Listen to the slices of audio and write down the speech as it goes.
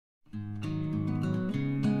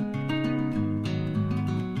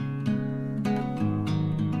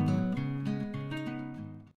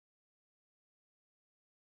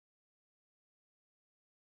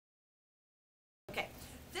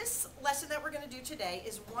This lesson that we're going to do today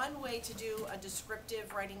is one way to do a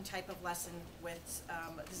descriptive writing type of lesson with,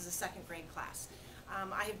 this is a second grade class.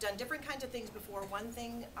 I have done different kinds of things before. One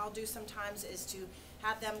thing I'll do sometimes is to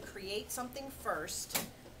have them create something first.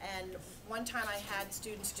 And one time I had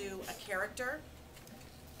students do a character,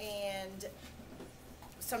 and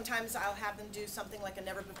sometimes I'll have them do something like a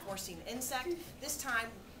never before seen insect. This time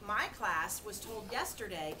my class was told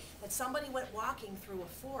yesterday that somebody went walking through a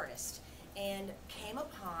forest and came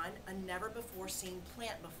upon a never before seen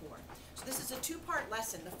plant before. So this is a two-part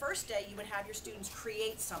lesson. The first day you would have your students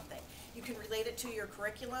create something. You can relate it to your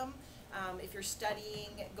curriculum. If you're studying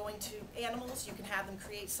going to animals, you can have them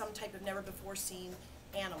create some type of never before seen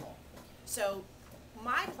animal. So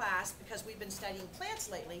my class, because we've been studying plants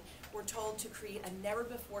lately, we're told to create a never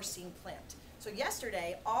before seen plant. So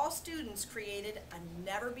yesterday all students created a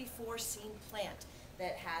never before seen plant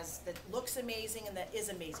that looks amazing and that is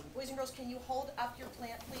amazing. Boys and girls, can you hold up your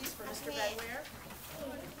plant, please, for Mr. Bedware?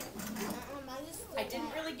 I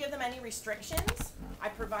didn't really give them any restrictions. I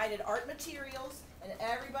provided art materials, and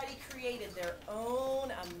everybody created their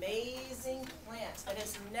own amazing plant that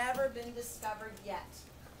has never been discovered yet.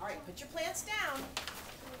 All right, put your plants down.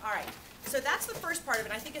 All right, so that's the first part of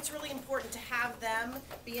it. I think it's really important to have them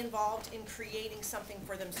be involved in creating something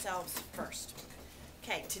for themselves first.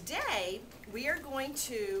 Okay, today we are going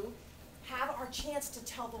to have our chance to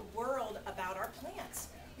tell the world about our plants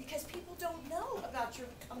because people don't know about your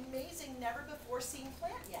amazing never before seen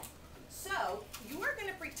plant yet. So you are going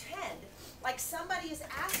to pretend like somebody is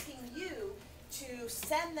asking you to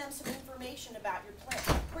send them some information about your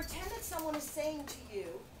plant. Pretend that someone is saying to you,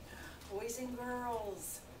 boys and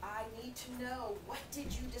girls, I need to know, what did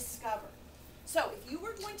you discover? So if you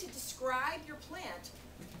were going to describe your plant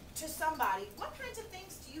to somebody, what kinds of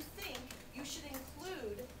things do you think you should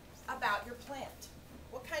include about your plant?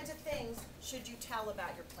 What kinds of things should you tell about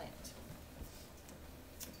your plant?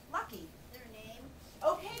 Lucky. Their name.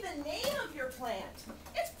 Okay, the name of your plant.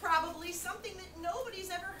 It's probably something that nobody's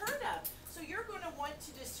ever heard of. So you're going to want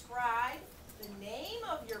to describe the name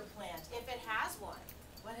of your plant, if it has one.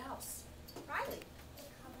 What else? Riley.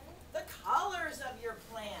 The color. The colors of your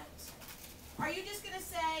plant. Are you just going to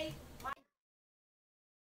say,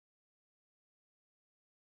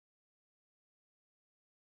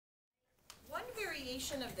 one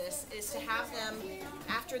variation of this is to have them,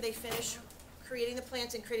 after they finish creating the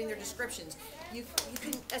plants and creating their descriptions, you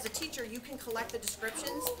can, as a teacher, you can collect the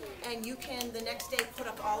descriptions and you can the next day put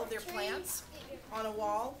up all of their plants on a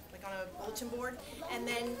wall, like on a bulletin board, and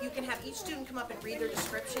then you can have each student come up and read their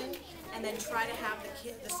description and then try to have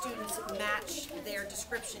the students match their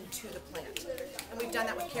description to the plant. And we've done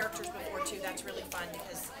that with characters before too. That's really fun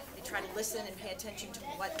because they try to listen and pay attention to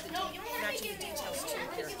what matching the details to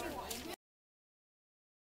the character.